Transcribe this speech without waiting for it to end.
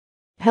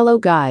Hello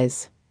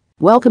guys.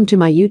 Welcome to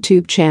my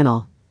YouTube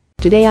channel.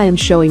 Today I am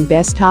showing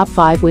best top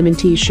 5 women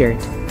t-shirt.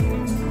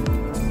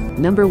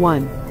 Number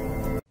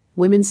 1.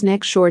 Women's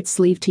neck short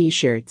sleeve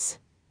t-shirts.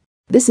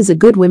 This is a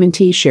good women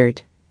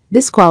t-shirt.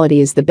 This quality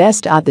is the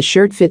best. The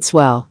shirt fits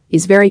well,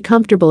 is very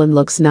comfortable and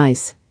looks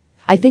nice.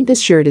 I think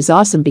this shirt is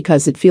awesome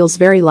because it feels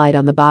very light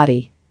on the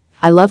body.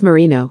 I love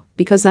merino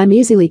because I'm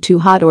easily too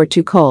hot or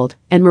too cold,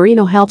 and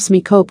merino helps me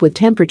cope with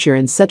temperature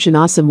in such an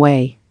awesome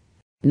way.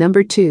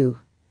 Number 2.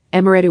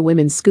 Amaretto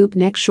Women's Scoop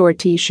Neck Short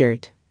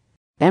T-shirt.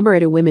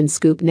 Amaretto Women's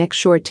Scoop Neck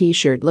Short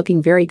T-shirt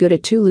looking very good. A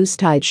too loose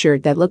tight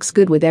shirt that looks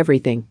good with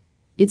everything.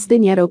 It's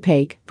thin yet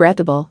opaque,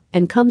 breathable,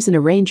 and comes in a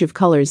range of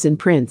colors and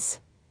prints.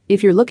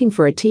 If you're looking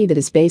for a tee that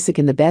is basic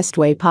in the best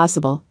way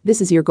possible,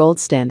 this is your gold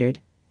standard.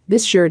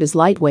 This shirt is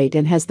lightweight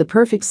and has the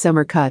perfect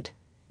summer cut.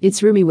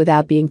 It's roomy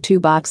without being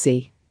too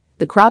boxy.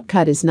 The crop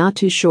cut is not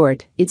too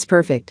short, it's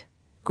perfect.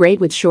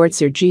 Great with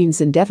shorts or jeans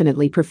and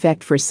definitely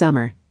perfect for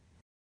summer.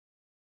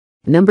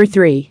 Number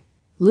 3.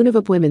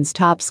 Lunavup Women's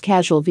Tops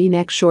Casual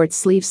V-Neck Short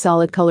Sleeve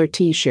Solid Color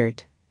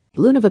T-shirt.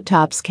 Lunavup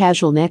Tops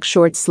Casual Neck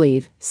Short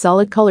Sleeve,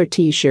 Solid Color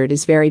T-shirt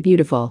is very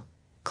beautiful.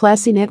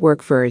 Classy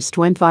network first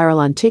went viral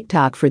on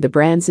TikTok for the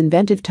brand's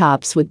inventive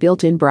tops with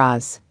built-in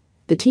bras.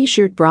 The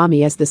t-shirt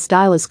Brahmi, as the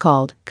style is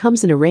called,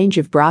 comes in a range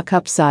of bra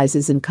cup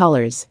sizes and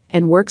colors,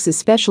 and works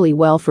especially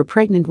well for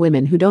pregnant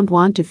women who don't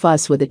want to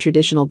fuss with a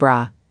traditional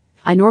bra.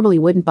 I normally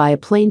wouldn't buy a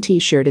plain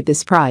t-shirt at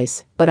this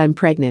price, but I'm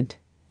pregnant.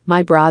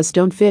 My bras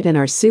don't fit and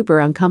are super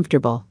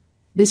uncomfortable.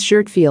 This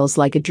shirt feels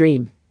like a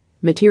dream.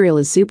 Material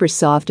is super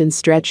soft and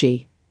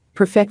stretchy.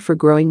 Perfect for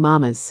growing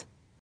mamas.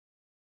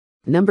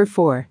 Number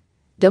 4.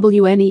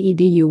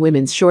 WNEEDU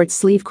Women's Short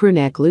Sleeve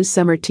Crewneck Loose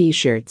Summer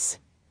T-shirts.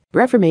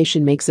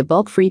 Reformation makes a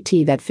bulk-free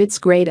tee that fits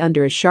great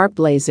under a sharp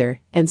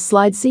blazer and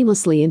slides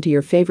seamlessly into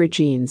your favorite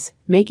jeans,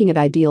 making it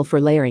ideal for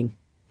layering.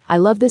 I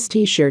love this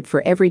t-shirt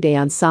for everyday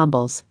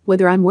ensembles,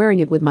 whether I'm wearing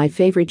it with my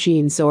favorite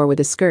jeans or with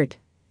a skirt.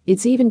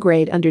 It's even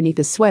great underneath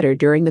a sweater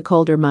during the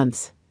colder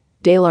months.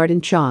 Dale Arden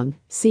Chong,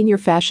 Senior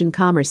Fashion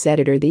Commerce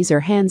Editor. These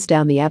are hands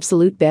down the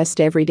absolute best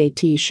everyday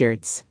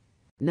t-shirts.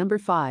 Number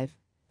 5.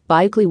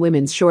 Biukli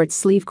Women's Short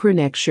Sleeve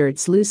Crewneck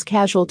Shirts Loose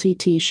Casual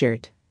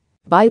T-shirt.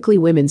 Biukli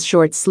Women's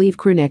Short Sleeve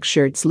Crewneck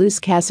Shirts Loose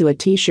Casual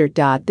T-shirt.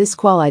 This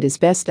quality is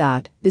best.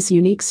 This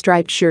unique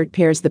striped shirt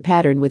pairs the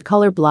pattern with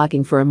color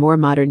blocking for a more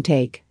modern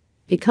take.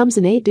 It comes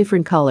in 8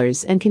 different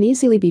colors and can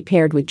easily be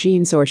paired with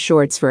jeans or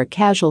shorts for a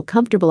casual,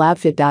 comfortable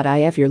outfit.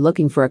 If you're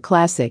looking for a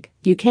classic,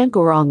 you can't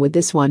go wrong with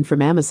this one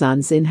from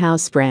Amazon's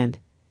in-house brand.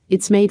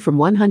 It's made from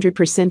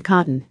 100%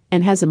 cotton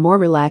and has a more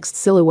relaxed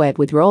silhouette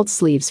with rolled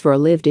sleeves for a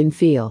lived-in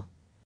feel.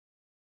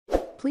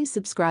 Please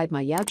subscribe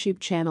my YouTube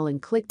channel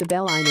and click the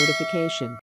bell icon notification.